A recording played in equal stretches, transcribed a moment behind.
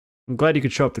I'm glad you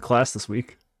could show up to class this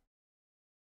week.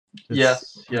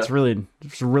 Yes. It's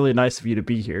really nice of you to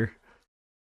be here.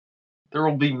 There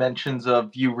will be mentions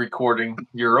of you recording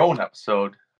your own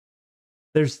episode.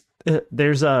 There's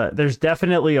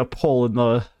definitely a poll in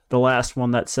the last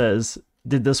one that says,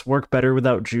 "Did this work better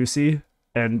without Juicy?"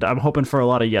 And I'm hoping for a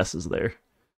lot of yeses there.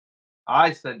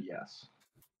 I said yes.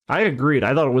 I agreed.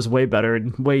 I thought it was way better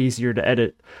and way easier to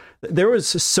edit. There was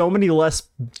so many less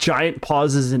giant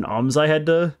pauses and ums I had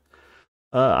to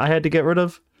get rid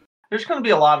of. There's going to be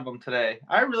a lot of them today.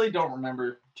 I really don't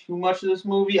remember too much of this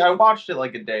movie. I watched it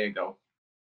like a day ago.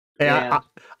 Yeah,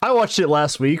 I watched it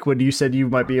last week when you said you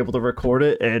might be able to record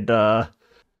it, and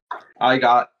I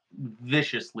got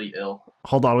viciously ill.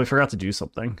 Hold on, we forgot to do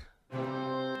something.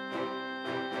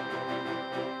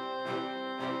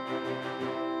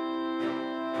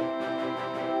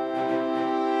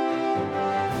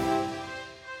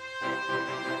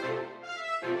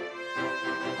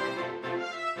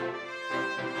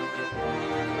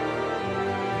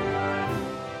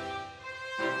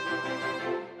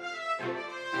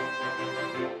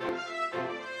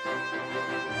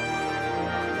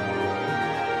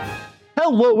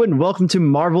 Hello and welcome to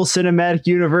Marvel Cinematic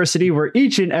University, where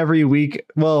each and every week,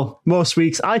 well, most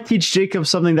weeks, I teach Jacob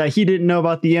something that he didn't know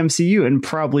about the MCU and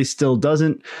probably still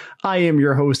doesn't. I am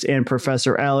your host and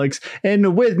Professor Alex,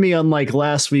 and with me, unlike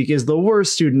last week, is the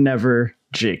worst student ever,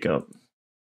 Jacob.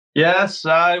 Yes,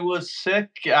 I was sick.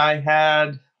 I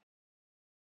had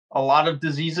a lot of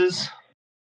diseases,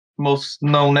 most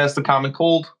known as the common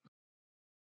cold.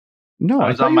 No, I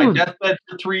was on my deathbed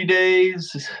for 3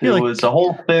 days. It was a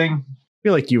whole thing. I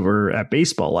feel like you were at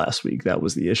baseball last week. That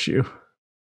was the issue.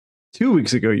 2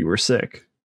 weeks ago, you were sick.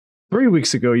 3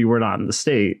 weeks ago, you were not in the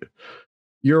state.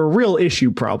 You're a real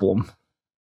issue problem.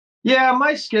 Yeah,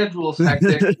 my schedule's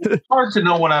hectic. It's hard to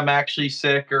know when I'm actually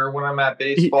sick or when I'm at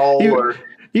baseball.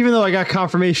 Even though I got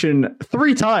confirmation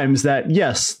 3 times that,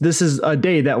 yes, this is a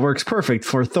day that works perfect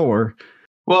for Thor.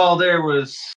 Well, there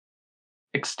was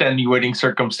extenuating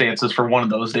circumstances for one of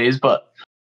those days, but...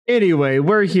 Anyway,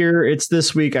 we're here. It's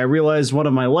this week. I realized one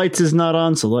of my lights is not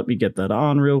on, so let me get that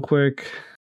on real quick.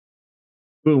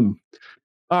 Boom.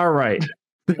 All right.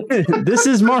 This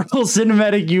is Marvel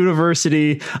Cinematic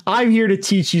University. I'm here to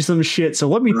teach you some shit, so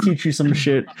let me teach you some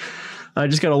shit. I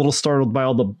just got a little startled by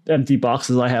all the empty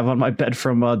boxes I have on my bed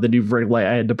from the new ring light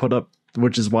I had to put up,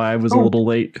 which is why I was a little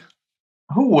late.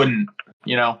 Who wouldn't?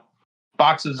 You know,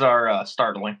 boxes are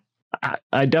startling.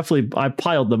 I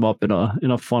piled them up in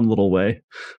a fun little way.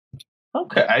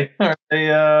 Okay.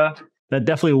 That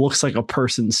definitely looks like a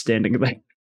person standing there.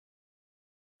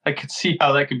 I could see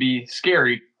how that could be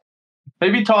scary.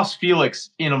 Maybe toss Felix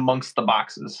in amongst the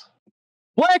boxes.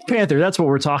 Black Panther, that's what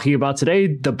we're talking about today.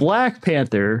 The Black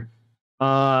Panther. You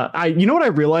know what I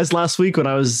realized last week when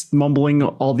I was mumbling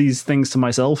all these things to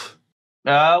myself?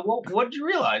 Well, what did you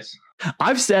realize?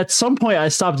 At some point I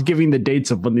stopped giving the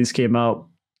dates of when these came out.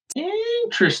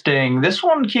 Interesting. This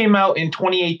one came out in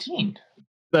 2018.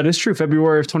 That is true.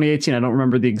 February of 2018. I don't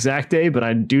remember the exact day, but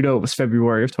I do know it was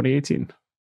February of 2018.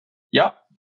 Yep.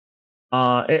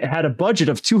 It had a budget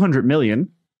of $200 million.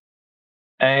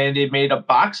 And it made a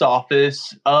box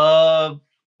office of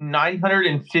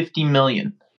 $950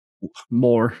 million.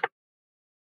 More.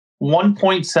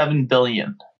 1.7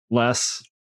 billion. Less.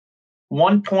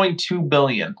 1.2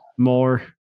 billion. More.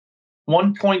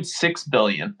 1.6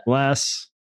 billion. Less.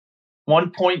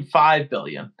 1.5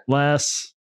 billion.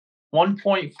 Less.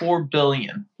 1.4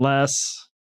 billion. Less.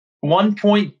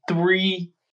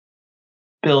 1.3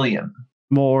 billion.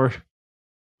 More.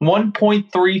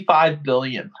 1.35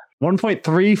 billion.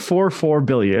 1.344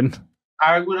 billion.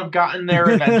 I would have gotten there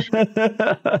eventually.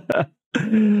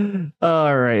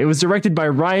 All right. It was directed by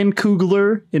Ryan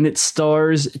Coogler, and it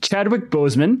stars Chadwick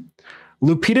Boseman,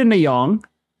 Lupita Nyong.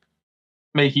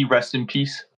 May he rest in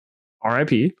peace.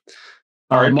 R.I.P.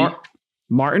 R.I.P.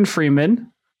 Martin Freeman,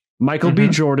 Michael B.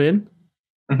 Jordan,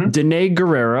 Danae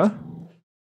Guerrera,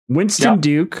 Winston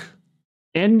Duke,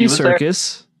 Andy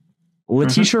Serkis,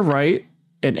 Letitia Wright,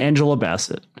 and Angela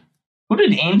Bassett. Who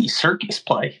did Andy Serkis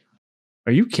play?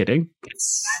 Are you kidding?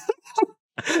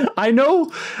 I know.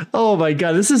 Oh my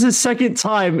god, this is his second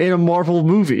time in a Marvel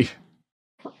movie.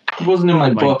 He wasn't in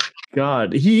my book.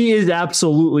 God, he is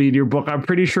absolutely in your book. I'm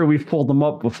pretty sure we've pulled him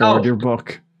up before in your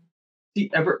book.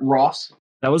 See Everett Ross.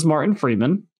 That was Martin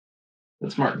Freeman.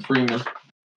 That's Martin Freeman.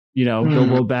 You know,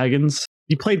 Bilbo Baggins.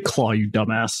 You played Claw, you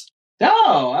dumbass.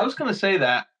 Oh, I was going to say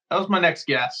that. That was my next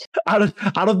guess. Out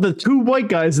of the 2 white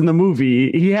guys in the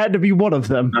movie, he had to be one of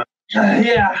them.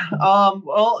 Yeah.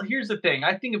 Well, here's the thing.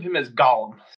 I think of him as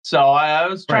Gollum. So I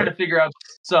was trying to figure out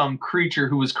some creature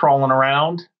who was crawling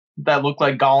around that looked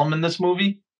like Gollum in this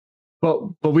movie.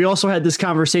 But we also had this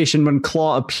conversation when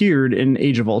Claw appeared in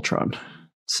Age of Ultron.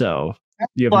 So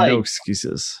you have no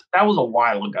excuses. That was a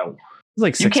while ago. It's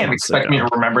like 6 months ago. You can't expect me to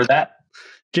remember that.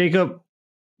 Jacob,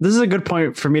 this is a good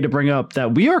point for me to bring up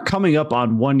that we are coming up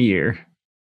on 1 year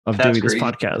of doing this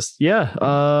podcast. Yeah.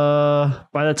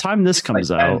 By the time this comes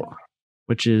out,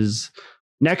 which is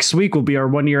next week, will be our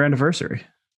 1 year anniversary.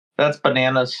 That's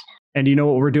bananas. And you know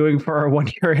what we're doing for our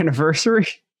 1 year anniversary?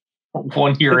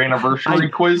 1 year anniversary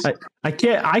quiz. I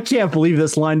can't believe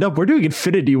this lined up. We're doing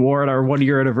Infinity War at our 1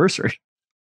 year anniversary.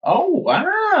 Oh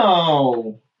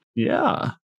wow!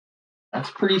 Yeah, that's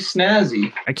pretty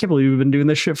snazzy. I can't believe we've been doing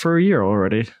this shit for a year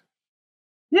already.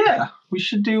 Yeah, we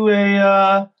should do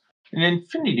an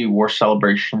Infinity War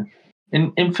celebration,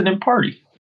 an infinite party.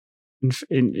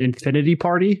 Infinity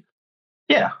party?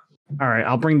 Yeah. All right,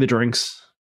 I'll bring the drinks,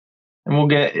 and we'll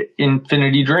get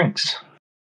infinity drinks.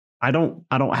 I don't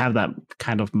have that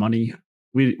kind of money.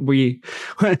 We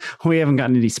haven't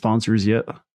gotten any sponsors yet.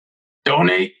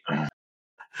 Donate.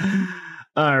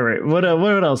 All right. What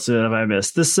else have I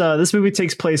missed? This movie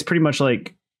takes place pretty much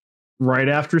like right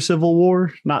after Civil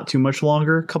War, not too much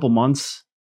longer, a couple months.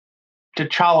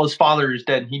 T'Challa's father is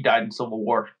dead. He died in Civil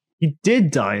War. He did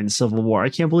die in Civil War. I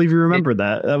can't believe you remember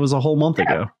that. That was a whole month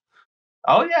ago.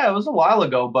 Oh yeah, it was a while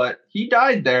ago, but he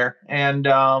died there. And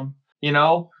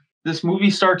this movie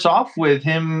starts off with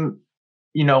him,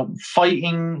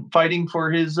 fighting for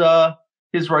his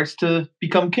rights to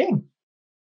become king.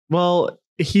 Well,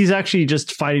 he's actually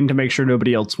just fighting to make sure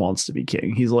nobody else wants to be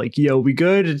king. He's like, yo, we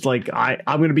good? It's like, I'm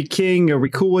going to be king. Are we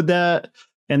cool with that?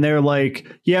 And they're like,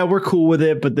 yeah, we're cool with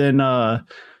it. But then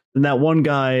that one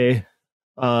guy,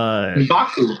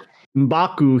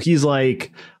 M'Baku, he's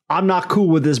like, I'm not cool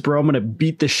with this, bro. I'm going to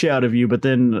beat the shit out of you. But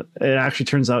then it actually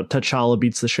turns out T'Challa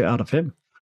beats the shit out of him.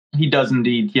 He does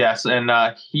indeed, yes. And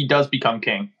he does become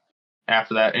king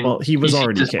after that. And well, he was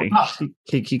already king.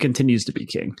 He continues to be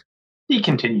king. He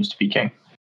continues to be king.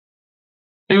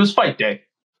 It was Fight Day.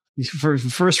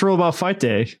 First rule about Fight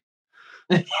Day.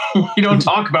 You don't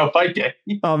talk about Fight Day.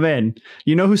 Oh, man.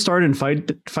 You know who started in Fight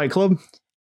Club?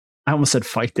 I almost said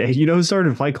Fight Day. You know who started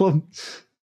in Fight Club?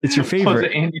 It's your favorite. Was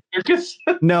it Andy Serkis?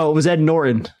 No, it was Ed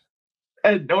Norton.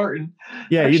 Ed Norton.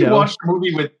 Yeah, I watched a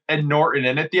movie with Ed Norton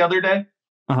in it the other day.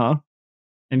 Uh-huh.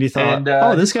 And you thought,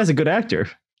 this guy's a good actor.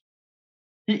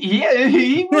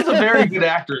 He was a very good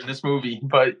actor in this movie,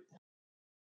 but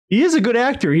he is a good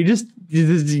actor. He just,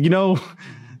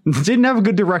 didn't have a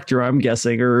good director, I'm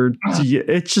guessing, or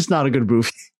it's just not a good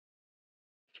movie.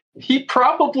 He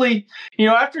probably,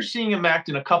 after seeing him act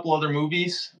in a couple other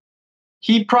movies,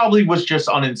 he probably was just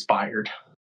uninspired.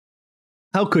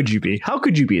 How could you be? How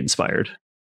could you be inspired?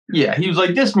 Yeah, he was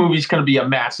like, this movie's going to be a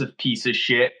massive piece of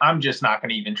shit. I'm just not going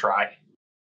to even try.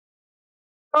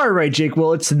 All right, Jake.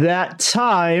 Well, it's that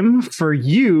time for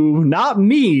you, not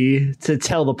me, to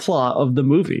tell the plot of the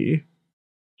movie.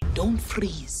 Don't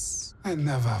freeze. I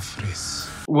never freeze.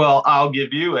 Well, I'll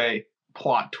give you a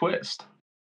plot twist.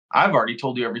 I've already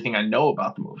told you everything I know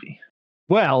about the movie.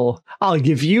 Well, I'll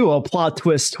give you a plot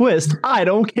twist. I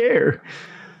don't care.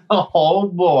 Oh,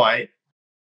 boy.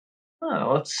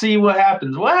 Oh, let's see what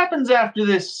happens. What happens after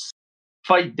this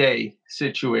Fight Day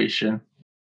situation?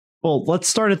 Well, let's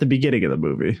start at the beginning of the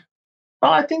movie.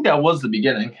 Well, I think that was the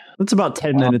beginning. That's about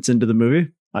 10 minutes into the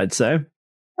movie, I'd say.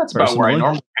 That's about where I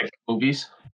normally pick movies.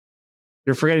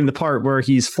 You're forgetting the part where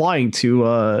he's flying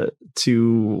to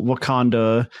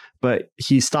Wakanda, but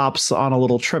he stops on a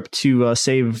little trip to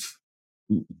save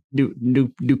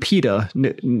Nikita.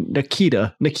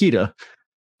 Lupita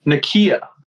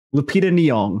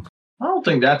Nyong. I don't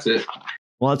think that's it.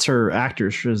 Well, that's her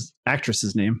actress's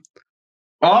name.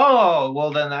 Oh,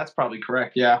 well then that's probably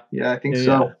correct. Yeah, I think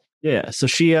so. Yeah. So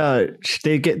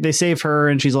they save her,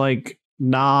 and she's like,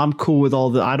 "Nah, I'm cool with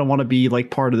all the. I don't want to be like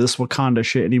part of this Wakanda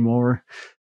shit anymore."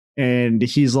 And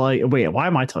he's like, "Wait, why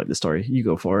am I telling the story? You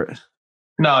go for it."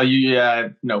 No, I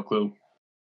have no clue.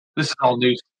 This is all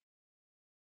news.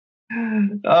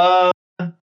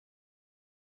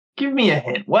 Give me a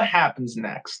hint. What happens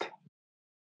next?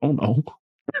 Oh no.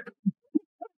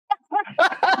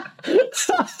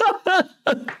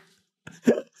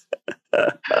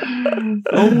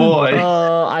 Oh boy.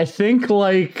 I think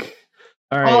like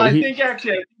all right. I think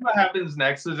what happens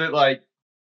next is it like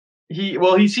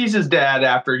he sees his dad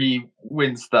after he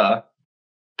wins the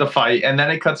fight, and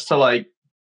then it cuts to like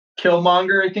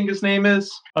Killmonger, I think his name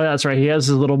is. Oh, that's right. He has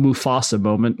his little Mufasa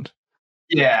moment.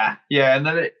 Yeah, and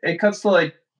then it cuts to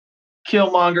like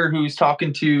Killmonger who's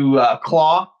talking to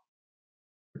Claw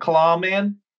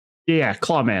Man. Yeah,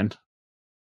 Claw Man.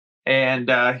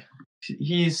 And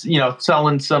he's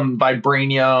selling some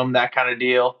vibranium, that kind of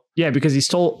deal. Yeah, because he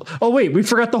stole. Oh wait, we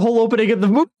forgot the whole opening of the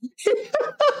movie.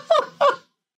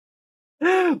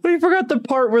 We forgot the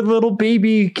part where little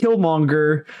baby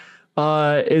Killmonger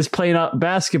is playing out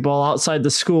basketball outside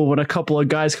the school when a couple of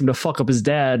guys come to fuck up his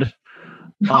dad.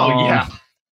 Oh yeah.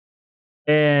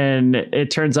 And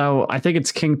it turns out, I think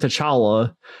it's King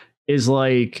T'Challa is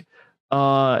like,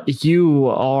 you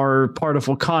are part of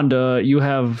Wakanda. You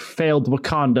have failed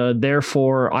Wakanda.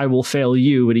 Therefore, I will fail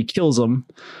you. And he kills him.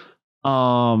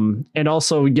 And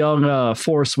also young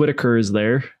Forrest Whitaker is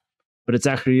there, but it's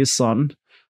actually his son.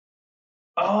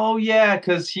 Oh yeah,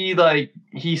 because he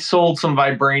sold some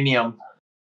vibranium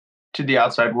to the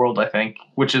outside world, I think,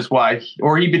 which is why,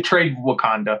 or he betrayed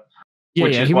Wakanda,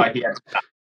 which is why he had to die.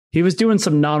 He was doing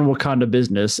some non-Wakanda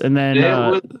business, and then it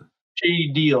was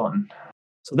shady dealing.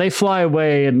 So they fly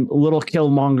away, and little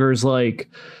Killmonger's like,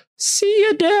 "See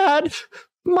ya, Dad.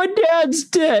 My dad's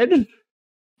dead.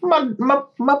 My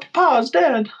papa's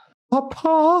dead.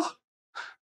 Papa?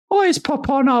 Why is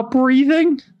Papa not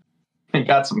breathing?" He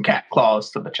got some cat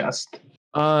claws to the chest.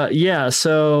 Yeah.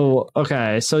 So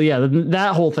okay. So yeah,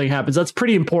 that whole thing happens. That's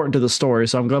pretty important to the story.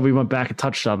 So I'm glad we went back and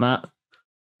touched on that.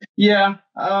 Yeah,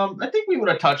 I think we would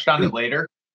have touched on it later.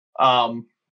 But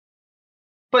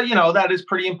that is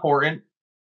pretty important.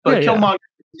 But Killmonger's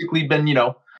basically been,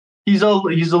 he's a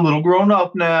little grown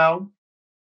up now.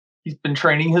 He's been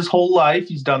training his whole life.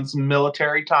 He's done some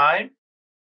military time.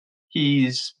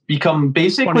 He's become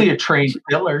basically a trained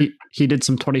killer. He did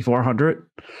some 2400.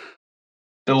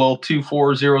 The little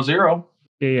 2400.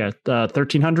 Yeah.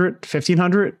 1300,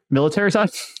 1500 military time.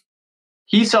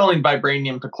 He's selling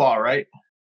vibranium to Claw, right?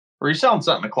 Or he's selling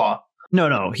something to Claw.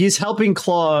 No. He's helping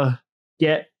Claw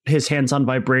get his hands on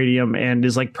vibranium and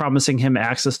is like promising him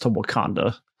access to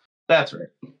Wakanda. That's right.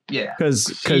 Yeah.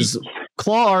 Because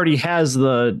Claw already has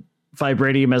the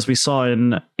vibranium, as we saw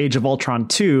in Age of Ultron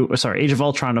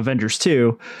Avengers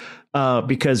 2.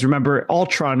 Because remember,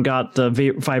 Ultron got the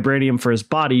vibranium for his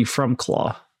body from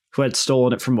Claw, who had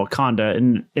stolen it from Wakanda.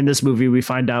 And in this movie, we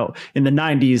find out in the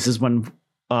 90s is when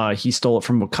he stole it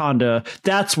from Wakanda.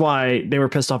 That's why they were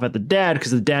pissed off at the dad,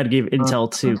 because the dad gave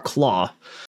intel to Claw.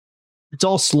 It's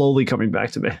all slowly coming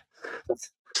back to me.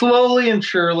 Slowly and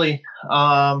surely.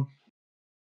 Then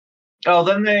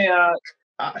they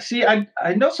see. I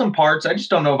know some parts. I just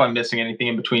don't know if I'm missing anything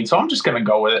in between. So I'm just gonna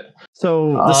go with it.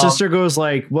 So the sister goes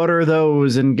like, "What are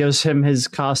those?" and gives him his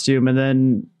costume, and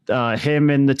then him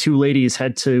and the two ladies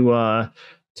head to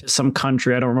some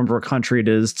country. I don't remember what country it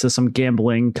is. To some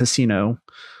gambling casino.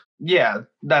 Yeah,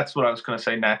 that's what I was going to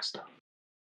say next.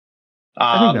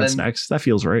 I think that's next. That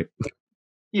feels right.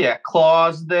 Yeah,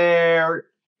 Claw's there.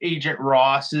 Agent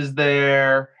Ross is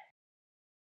there.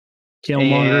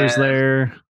 Killmonger's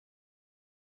there.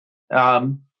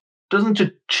 Doesn't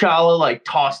T'Challa like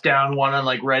toss down one on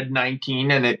like Red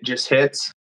 19 and it just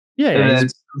hits? Yeah,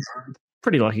 he's a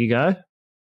pretty lucky guy.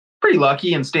 Pretty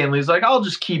lucky, and Stanley's like, "I'll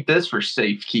just keep this for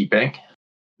safekeeping."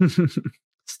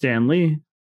 Stanley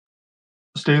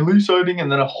sighting,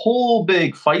 and then a whole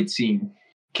big fight scene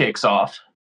kicks off.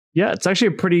 Yeah, it's actually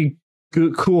a pretty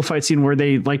cool fight scene where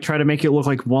they like try to make it look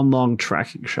like one long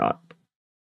tracking shot.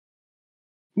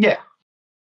 Yeah.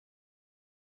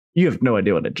 You have no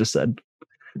idea what it just said.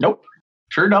 Nope.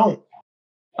 Sure don't.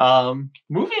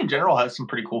 Movie in general has some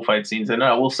pretty cool fight scenes, and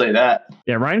I will say that.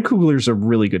 Yeah, Ryan Coogler's a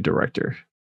really good director.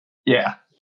 Yeah.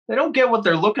 They don't get what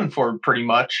they're looking for pretty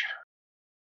much.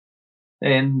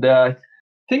 And I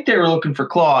think they were looking for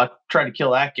Claw, try to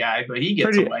kill that guy, but he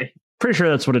gets away. Pretty sure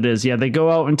that's what it is. Yeah, they go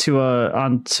out onto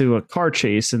a car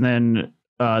chase, and then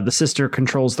the sister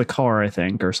controls the car, I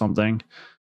think, or something,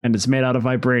 and it's made out of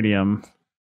vibranium.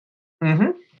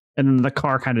 Mm-hmm. And then the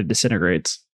car kind of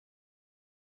disintegrates.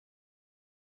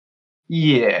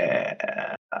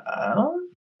 Yeah.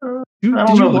 Did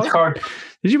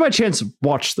you by chance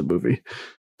watch the movie?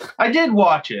 I did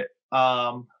watch it.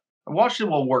 I watched it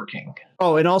while working.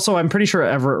 Oh, and also I'm pretty sure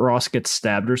Everett Ross gets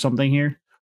stabbed or something here.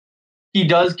 He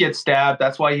does get stabbed.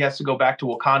 That's why he has to go back to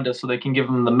Wakanda so they can give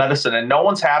him the medicine, and no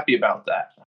one's happy about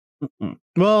that. Mm-mm.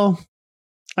 Well,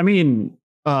 I mean,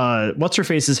 what's her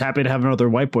face is happy to have another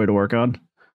white boy to work on.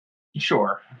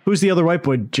 Sure. Who's the other white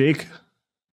boy, Jake?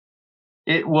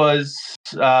 It was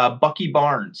Bucky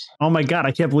Barnes. Oh my god,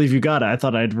 I can't believe you got it. I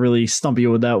thought I'd really stump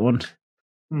you with that one.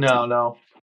 No.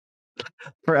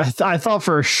 I thought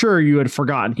for sure you had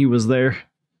forgotten he was there.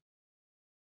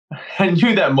 I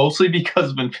knew that mostly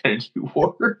because of Infinity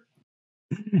War.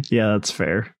 Yeah, that's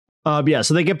fair. Yeah,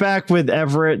 so they get back with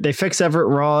Everett. They fix Everett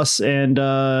Ross, and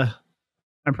I'm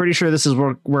pretty sure this is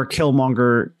where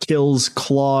Killmonger kills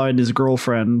Claw and his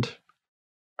girlfriend,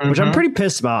 which I'm pretty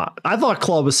pissed about. I thought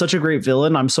Claw was such a great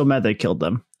villain. I'm so mad they killed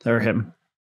them. Or him.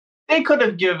 they could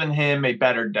have given him a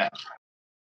better death.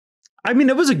 I mean,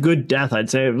 it was a good death, I'd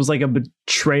say. It was like a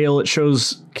betrayal. It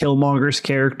shows Killmonger's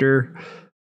character.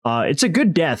 It's a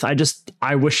good death.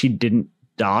 I wish he didn't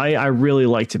die. I really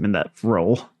liked him in that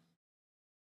role.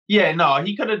 Yeah, no,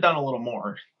 he could have done a little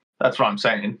more. That's what I'm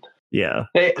saying. Yeah.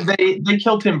 They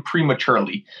killed him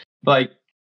prematurely. Like,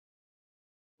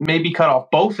 maybe cut off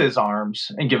both his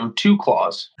arms and give him 2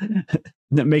 claws.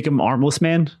 That make him Armless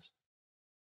Man?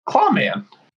 Clawman.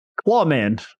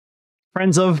 Clawman.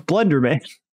 Friends of Blenderman.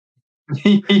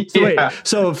 Yeah. So wait,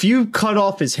 so if you cut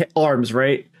off his arms,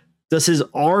 right? Does his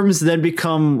arms then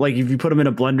become, like, if you put him in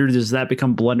a blender, does that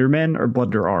become Blenderman or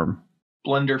Blender Arm?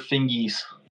 Blender fingies.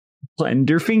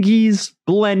 Blender fingies.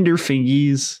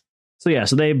 So yeah,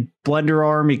 so they Blender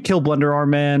Arm, he kill Blender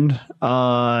Arm Man.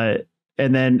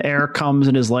 And then Eric comes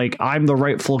and is like, I'm the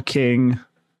rightful king.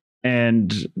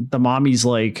 And the mommy's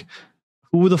like,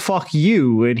 who the fuck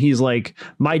you? And he's like,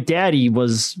 my daddy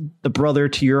was the brother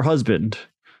to your husband.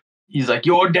 He's like,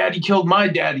 your daddy killed my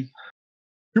daddy.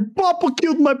 Your papa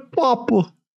killed my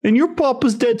papa. And your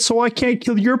papa's dead, so I can't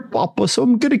kill your papa, so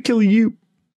I'm gonna kill you.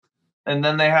 And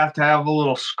then they have to have a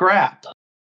little scrap.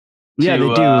 Yeah,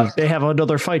 they do. They have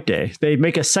another fight day. They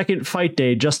make a second fight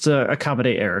day just to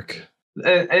accommodate Eric.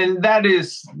 And that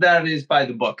is by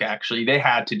the book, actually. They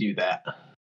had to do that.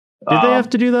 Did they have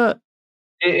to do that?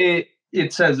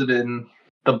 It says it in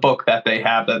the book that they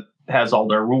have that has all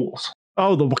their rules.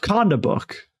 Oh, the Wakanda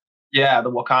book. Yeah,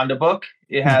 the Wakanda book.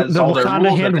 It has the all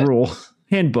Wakanda their rules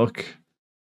handbook.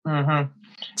 Mm-hmm.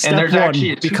 Step and there's 1,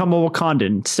 actually become a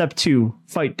Wakandan. Step 2,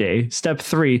 fight day. Step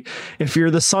 3, if you're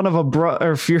the son of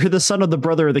if you're the son of the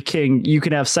brother of the king, you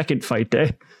can have second fight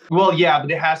day. Well, yeah,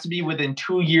 but it has to be within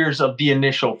 2 years of the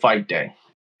initial fight day,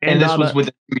 and this was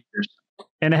within 2 years.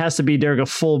 And it has to be during a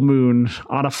full moon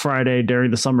on a Friday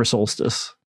during the summer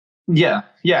solstice. Yeah,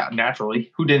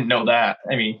 naturally. Who didn't know that?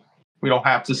 I mean, we don't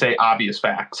have to say obvious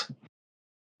facts.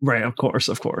 Right, of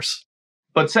course.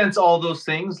 But since all those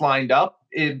things lined up,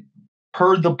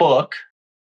 per the book,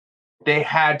 they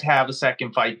had to have a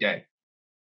second fight day.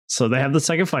 So they have the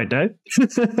second fight day.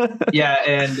 Yeah,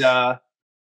 and the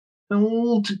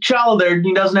little T'Challa there,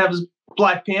 he doesn't have his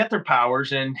Black Panther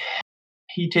powers, and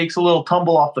he takes a little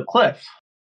tumble off the cliff.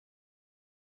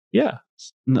 Yeah.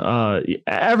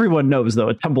 Everyone knows, though,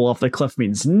 a tumble off the cliff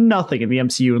means nothing in the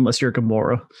MCU unless you're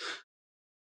Gamora.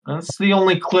 That's the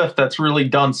only cliff that's really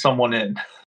done someone in.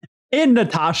 In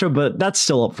Natasha, but that's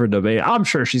still up for debate. I'm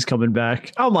sure she's coming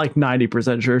back. I'm like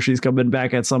 90% sure she's coming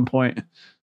back at some point.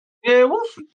 Yeah, we'll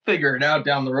figure it out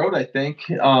down the road, I think.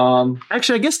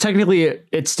 Actually, I guess technically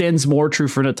it stands more true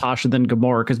for Natasha than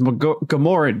Gamora, because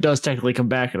Gamora does technically come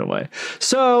back in a way.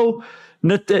 So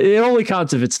it only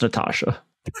counts if it's Natasha.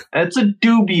 That's a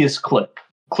dubious clip.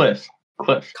 Cliff.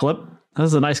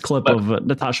 That's a nice clip of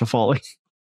Natasha falling.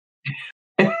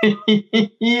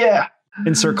 Yeah.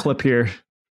 Insert clip here.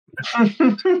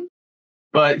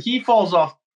 But he falls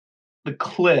off the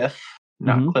cliff,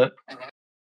 clip,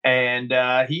 and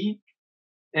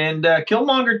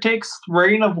Killmonger takes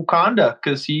reign of Wakanda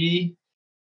because he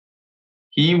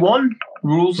won.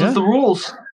 Rules is the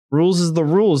rules. Rules is the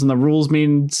rules, and the rules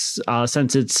means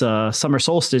since it's summer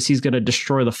solstice, he's going to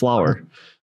destroy the flower.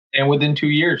 And within 2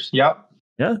 years, yep.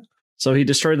 Yeah. So he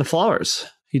destroyed the flowers.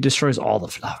 He destroys all the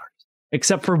flowers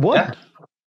except for one. Yeah.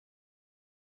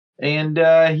 And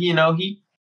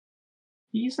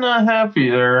he's not happy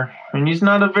there, and he's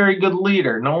not a very good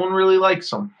leader. No one really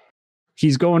likes him.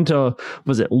 He's going to,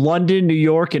 London, New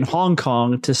York, and Hong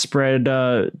Kong to spread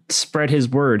his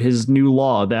word, his new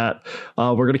law that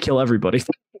we're going to kill everybody.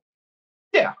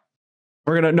 Yeah.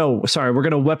 We're going to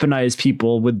weaponize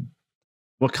people with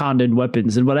Wakandan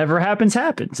weapons, and whatever happens.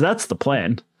 That's the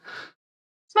plan.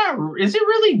 Is it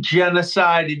really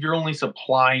genocide if you're only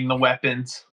supplying the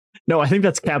weapons? No, I think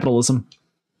that's capitalism.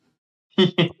 So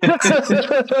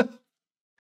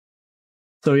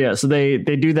they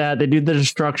do that. They do the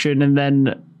destruction, and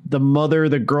then the mother,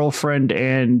 the girlfriend,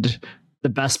 and the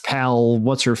best pal,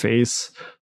 what's her face?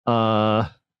 Her.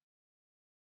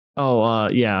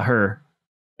 Aoki,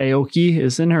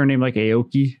 isn't her name like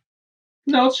Aoki?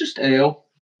 No, it's just Ao.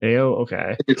 Ao,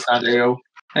 okay. It's not Ao.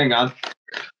 Hang on.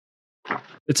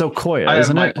 It's Okoye,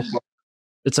 isn't it?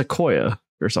 It's Okoye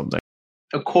or something.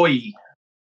 Okoye.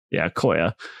 Yeah,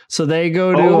 Koya. So they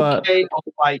go to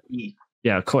Okoye.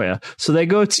 Yeah, Koya. So they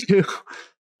go to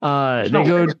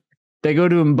they go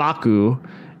to M'Baku,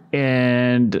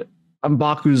 and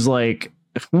M'Baku's like,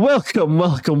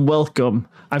 welcome.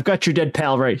 I've got your dead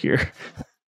pal right here.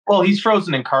 Well, he's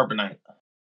frozen in carbonite.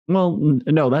 Well,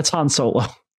 no, that's Han Solo.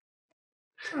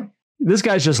 This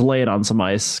guy's just laying on some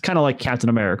ice, kind of like Captain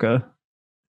America.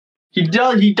 He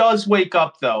does wake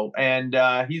up though, and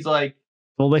he's like,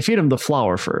 well, they feed him the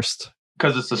flower first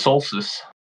because it's the solstice.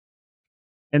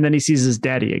 And then he sees his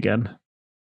daddy again.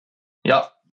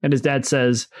 Yep. And his dad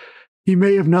says, he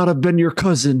may have not have been your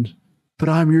cousin, but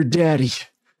I'm your daddy.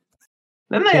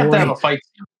 Then they have to have a fight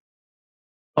scene.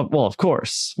 Well, of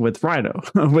course, with Rhino,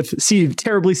 with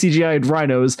terribly CGI'd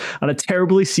rhinos on a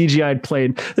terribly CGI'd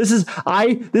plane. This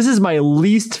is my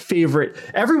least favorite.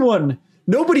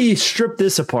 Nobody stripped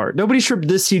this apart. Nobody stripped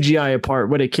this CGI apart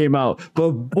when it came out.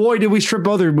 But boy, did we strip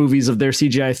other movies of their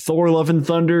CGI. Thor, Love and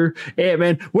Thunder,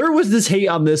 Ant-Man. Where was this hate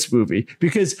on this movie?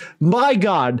 Because my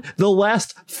God, the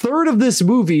last third of this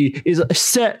movie is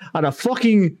set on a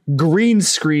fucking green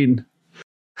screen.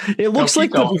 It looks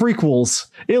like the prequels.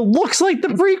 It looks like the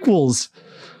prequels.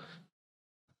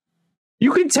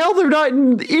 You can tell they're not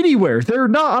anywhere. They're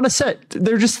not on a set.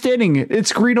 They're just standing.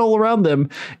 It's green all around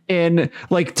them. And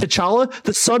like T'Challa,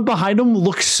 the sun behind him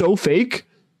looks so fake.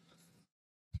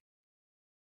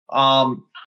 So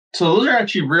those are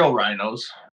actually real rhinos.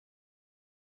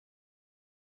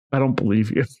 I don't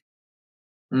believe you.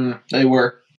 They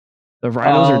were. The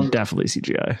rhinos are definitely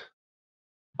CGI.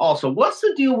 Also, what's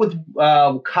the deal with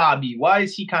W'Kabi? Why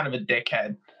is he kind of a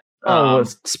dickhead?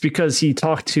 It's because he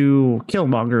talked to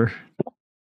Killmonger.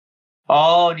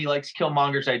 Oh, and he likes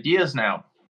Killmonger's ideas now.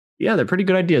 Yeah, they're pretty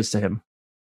good ideas to him.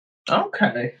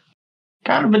 Okay.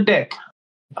 Kind of a dick.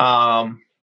 But,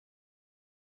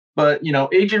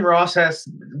 Agent Ross has...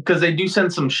 Because they do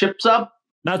send some ships up.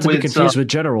 Not to be confused with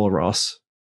General Ross.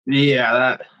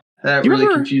 Yeah, that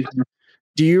really confused me.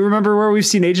 Do you remember where we've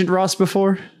seen Agent Ross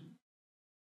before?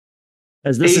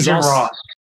 As this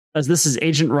is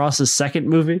Agent Ross's second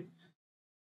movie?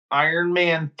 Iron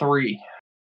Man 3.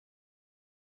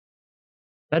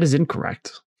 That is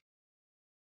incorrect.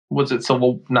 Was it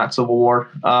not Civil War?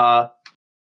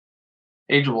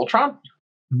 Age of Ultron?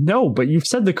 No, but you've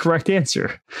said the correct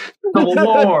answer. Civil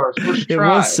War. First try.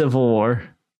 It was Civil War.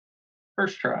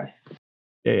 First try.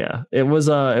 Yeah. It was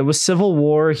Civil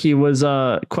War. He was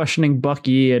questioning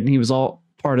Bucky, and he was all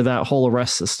part of that whole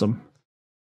arrest system.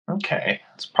 Okay.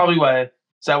 That's probably why.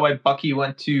 Is that why Bucky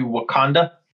went to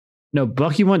Wakanda? No,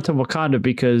 Bucky went to Wakanda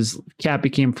because Cap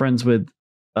became friends with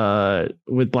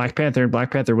Black Panther, and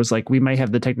Black Panther was like, we might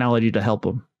have the technology to help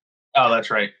him. Oh, that's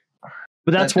right.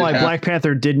 But that's why Black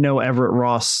Panther did know Everett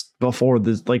Ross before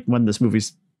this, like when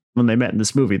they met in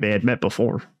this movie, they had met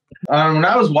before. When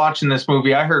I was watching this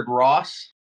movie, I heard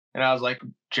Ross, and I was like,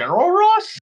 General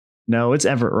Ross? No, it's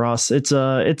Everett Ross. He's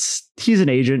an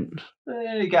agent.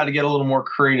 You got to get a little more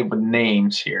creative with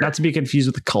names here. Not to be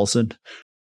confused with Coulson.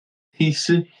 Is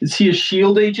he a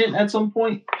SHIELD agent at some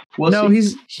point?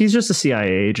 He's just a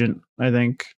CIA agent, I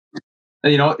think.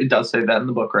 It does say that in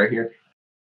the book right here.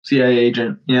 CIA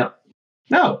agent, yeah.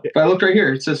 No, if I looked right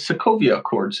here, it says Sokovia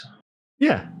Accords.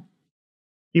 Yeah.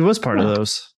 He was part of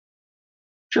those.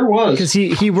 Sure was. Because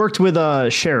he worked with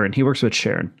Sharon. He works with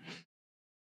Sharon.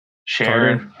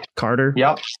 Carter.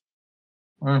 Yep.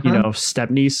 Mm-hmm.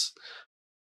 Step-niece.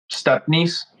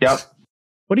 Step-niece, yep.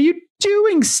 What are you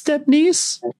doing,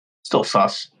 step-niece? Still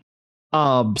sus.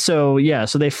 So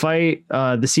they fight.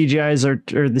 The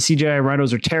CGI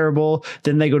rhinos are terrible.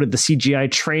 Then they go to the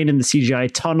CGI train in the CGI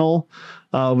tunnel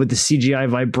with the CGI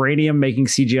vibranium making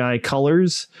CGI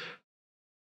colors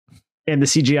and the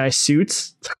CGI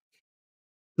suits.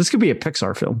 This could be a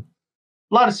Pixar film.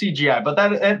 A lot of CGI, but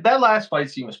that last fight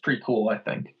scene was pretty cool, I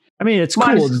think. I mean, it's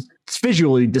cool. It's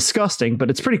visually disgusting, but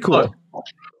it's pretty cool.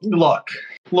 Look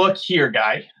here,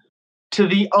 guy. To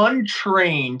the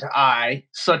untrained eye,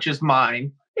 such as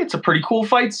mine, it's a pretty cool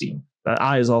fight scene. That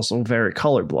eye is also very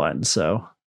colorblind, so...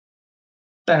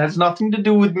 That has nothing to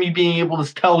do with me being able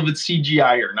to tell if it's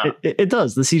CGI or not. It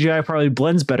does. The CGI probably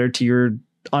blends better to your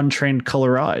untrained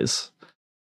color eyes.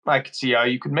 I could see how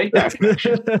you could make that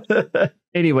connection.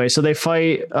 Anyway, so they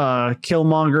fight.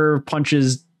 Killmonger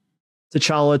punches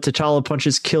T'Challa. T'Challa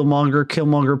punches Killmonger.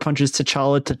 Killmonger punches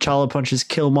T'Challa. T'Challa punches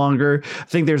Killmonger. I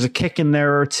think there's a kick in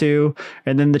there or two,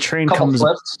 and then the train comes.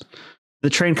 The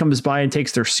train comes by and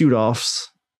takes their suit offs.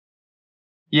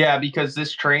 Yeah, because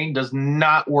this train does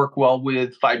not work well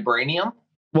with vibranium.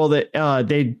 Well,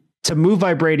 to move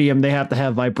vibranium, they have to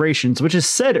have vibrations, which is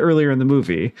said earlier in the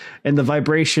movie, and the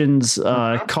vibrations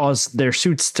cause their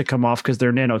suits to come off because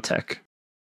they're nanotech.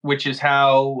 Which is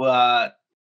how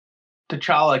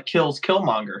T'Challa kills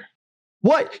Killmonger.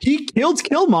 What? He killed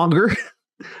Killmonger?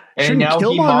 And now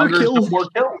he mongers more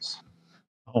kills.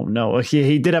 Oh, no.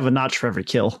 He did have a notch for every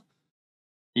kill.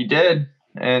 He did.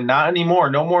 And not anymore.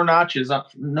 No more notches.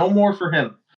 No more for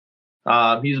him.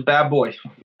 He's a bad boy.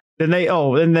 And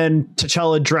then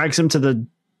T'Challa drags him to the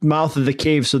mouth of the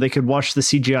cave so they could watch the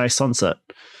CGI sunset.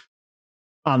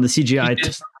 on the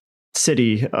CGI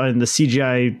city in the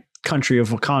CGI country of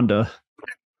Wakanda.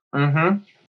 Mm-hmm.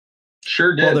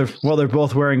 Sure did. While they're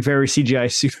both wearing very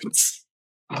CGI suits.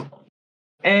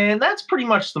 And that's pretty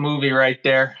much the movie right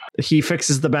there. He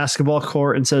fixes the basketball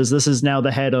court and says, "This is now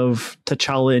the head of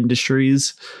T'Challa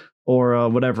Industries," or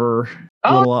whatever.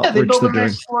 They built a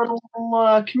nice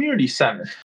little community center.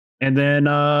 And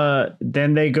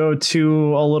then they go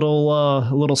to a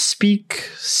little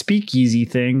speakeasy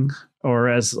thing, or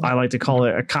as I like to call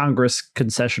it, a Congress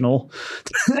concessional.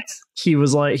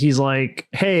 He's like,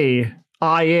 "Hey,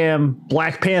 I am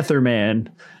Black Panther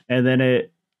Man," and then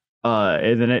it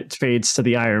fades to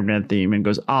the Iron Man theme and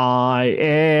goes, "I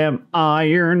am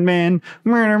Iron Man."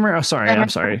 Oh, sorry, I'm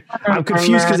sorry. I'm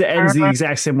confused because it ends the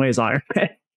exact same way as Iron Man.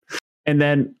 And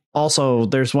then also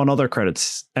there's one other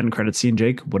end credit scene,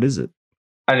 Jake. What is it?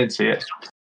 I didn't see it.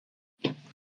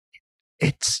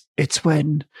 It's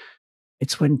when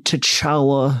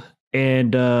T'Challa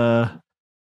and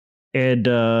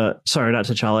sorry, not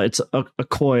T'Challa, it's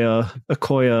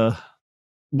Okoye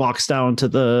walks down to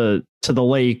the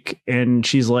lake, and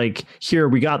she's like, "Here,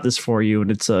 we got this for you,"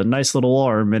 and it's a nice little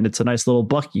arm, and it's a nice little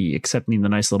Bucky accepting the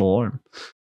nice little arm.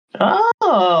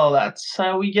 Oh, that's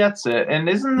how he gets it. And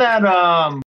isn't that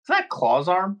Claw's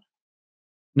arm?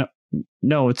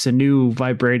 No, it's a new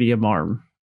vibranium arm.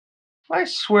 I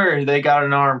swear they got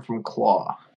an arm from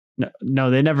Claw. No,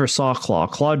 they never saw Claw.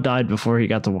 Claw died before he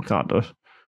got to Wakanda.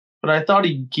 But I thought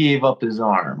he gave up his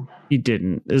arm. He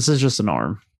didn't. This is just an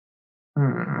arm.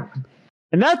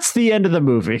 And that's the end of the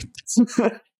movie.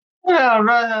 Yeah,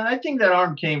 I think that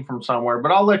arm came from somewhere,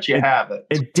 but I'll let you have it.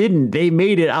 It didn't. They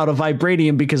made it out of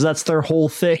vibranium because that's their whole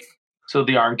thing. So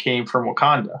the arm came from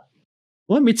Wakanda.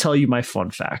 Let me tell you my fun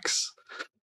facts.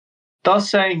 Thus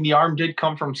saying the arm did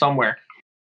come from somewhere.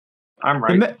 I'm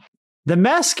right. The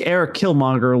mask Eric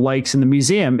Killmonger likes in the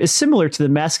museum is similar to the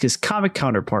mask his comic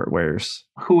counterpart wears.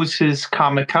 Who's his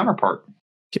comic counterpart?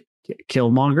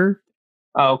 Killmonger.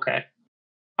 Oh, okay.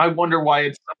 I wonder why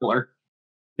it's similar.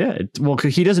 Yeah, well,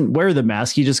 he doesn't wear the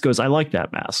mask. He just goes, "I like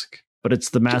that mask," but it's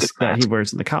the mask that he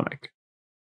wears in the comic.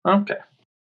 Okay.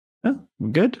 Yeah,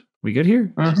 we good? We good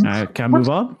here? Mm-hmm. Can I move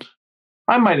on?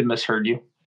 I might have misheard you.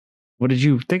 What did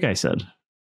you think I said?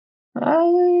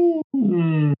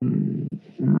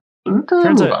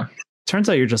 Turns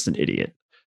out you're just an idiot.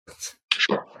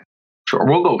 Sure,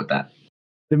 we'll go with that.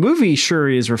 The movie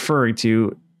Shuri is referring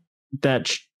to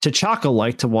that T'Chaka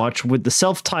liked to watch with the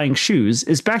self-tying shoes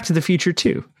is Back to the Future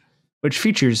 2, which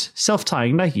features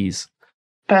self-tying Nikes.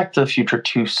 Back to the Future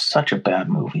 2 is such a bad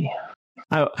movie.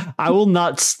 I will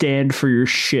not stand for your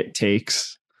shit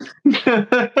takes.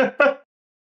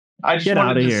 I just get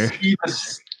out of here. See the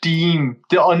steam,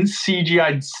 the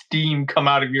un-CGI'd steam come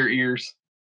out of your ears.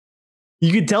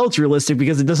 You can tell it's realistic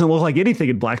because it doesn't look like anything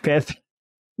in Black Panther.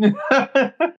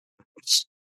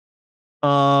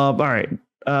 All right.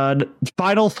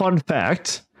 Final fun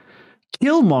fact.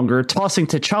 Killmonger tossing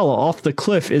T'Challa off the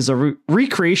cliff is a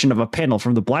recreation of a panel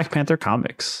from the Black Panther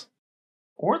comics.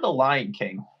 Or the Lion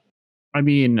King. I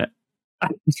mean,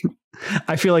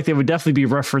 I feel like they would definitely be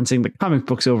referencing the comic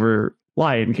books over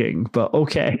Lion King, but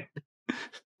okay.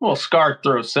 Well, Scar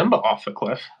throws Simba off the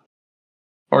cliff.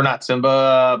 Or not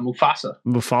Simba, Mufasa.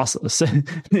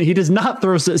 He does not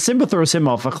throw... Simba throws him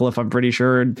off a cliff, I'm pretty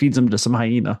sure, and feeds him to some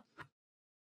hyena.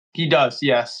 He does,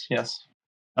 yes.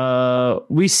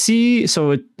 We see...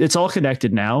 So it's all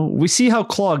connected now. We see how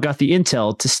Claw got the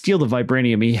intel to steal the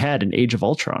vibranium he had in Age of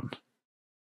Ultron.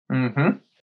 Mm-hmm.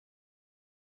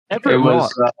 It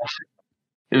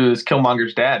was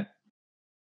Killmonger's dad.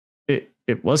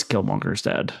 It was Killmonger's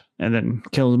dad. And then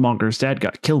Killmonger's dad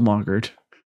got Killmongered.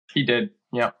 He did,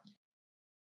 yeah.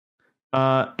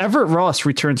 Everett Ross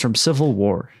returns from Civil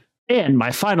War. And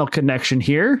my final connection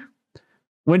here.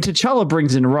 When T'Challa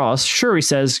brings in Ross, Shuri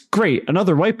says, "Great,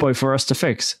 another white boy for us to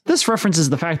fix." This references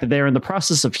the fact that they are in the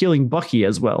process of healing Bucky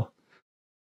as well.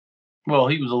 Well,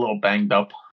 he was a little banged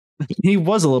up. He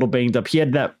was a little banged up. He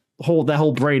had that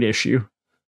whole brain issue.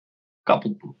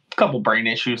 Couple brain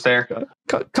issues there.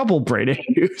 Couple brain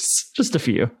issues. Just a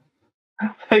few.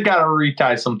 They got to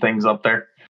retie some things up there.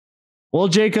 Well,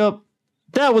 Jacob,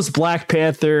 that was Black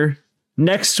Panther.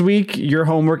 Next week, your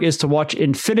homework is to watch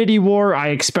Infinity War. I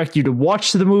expect you to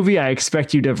watch the movie. I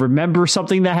expect you to remember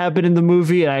something that happened in the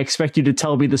movie. And I expect you to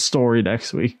tell me the story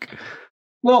next week.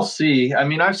 We'll see. I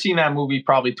mean, I've seen that movie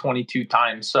probably 22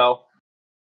 times, so...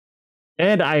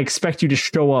 And I expect you to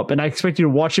show up, and I expect you to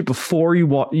watch it before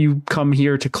you come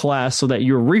here to class so that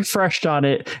you're refreshed on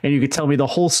it and you can tell me the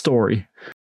whole story.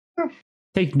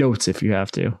 Take notes if you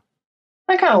have to.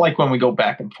 I kind of like when we go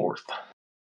back and forth.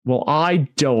 Well, I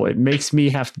don't. It makes me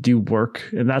have to do work,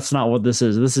 and that's not what this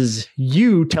is. This is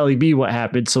you telling me what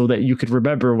happened so that you could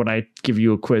remember when I give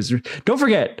you a quiz. Don't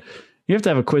forget, you have to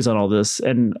have a quiz on all this,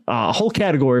 and a whole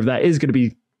category of that is going to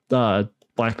be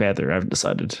Black Panther. I haven't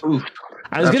decided. Ooh,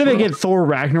 I was going to make it Thor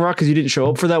Ragnarok because you didn't show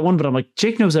up for that one, but I'm like,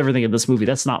 Jake knows everything in this movie.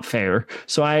 That's not fair.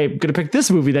 So I'm going to pick this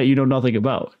movie that you know nothing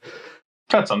about.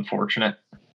 That's unfortunate.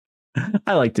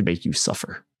 I like to make you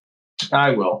suffer. I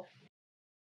will.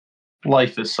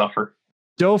 Life is suffer.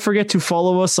 Don't forget to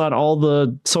follow us on all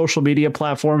the social media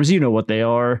platforms. You know what they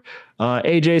are.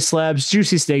 AJ Slabs,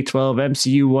 Juicy Snake 12,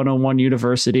 MCU 101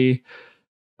 University.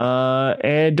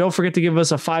 And don't forget to give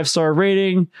us a 5-star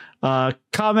rating.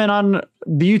 Comment on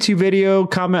the YouTube video.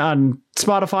 Comment on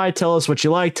Spotify. Tell us what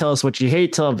you like. Tell us what you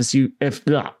hate. Tell us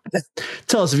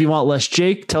if you want less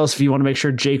Jake. Tell us if you want to make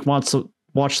sure Jake wants to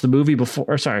watch the movie before,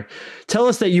 or sorry, tell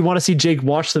us that you want to see Jake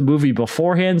watch the movie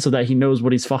beforehand so that he knows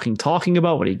what he's fucking talking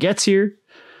about when he gets here.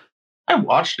 I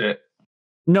watched it.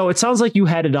 No, it sounds like you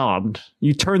had it on.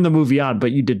 You turned the movie on,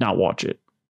 but you did not watch it.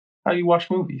 How do you watch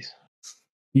movies?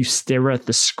 You stare at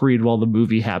the screen while the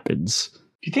movie happens.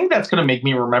 If you think that's going to make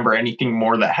me remember anything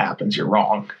more that happens, you're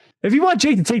wrong. If you want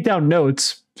Jake to take down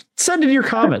notes, send in your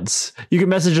comments. You can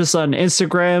message us on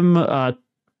Instagram,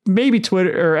 maybe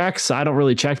Twitter or X. I don't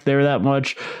really check there that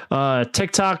much.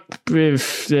 TikTok,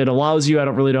 if it allows you. I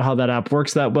don't really know how that app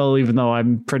works that well, even though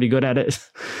I'm pretty good at it.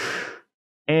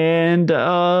 And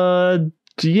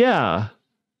yeah.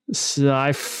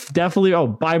 So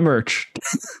definitely buy merch.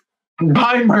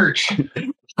 Buy merch.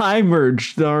 Buy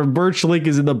merch. Our merch link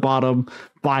is in the bottom.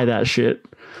 Buy that shit.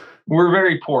 We're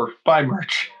very poor. Buy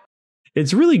merch.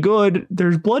 It's really good.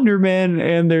 There's Blender Man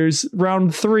and there's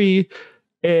Round 3.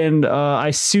 And I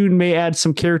soon may add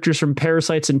some characters from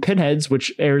Parasites and Pinheads,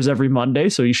 which airs every Monday.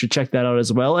 So you should check that out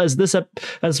as well as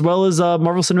Marvel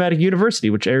Cinematic University,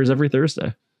 which airs every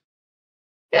Thursday.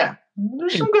 Yeah,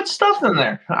 there's some good stuff in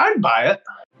there. I'd buy it.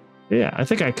 Yeah, I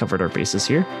think I covered our bases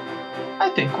here. I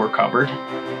think we're covered.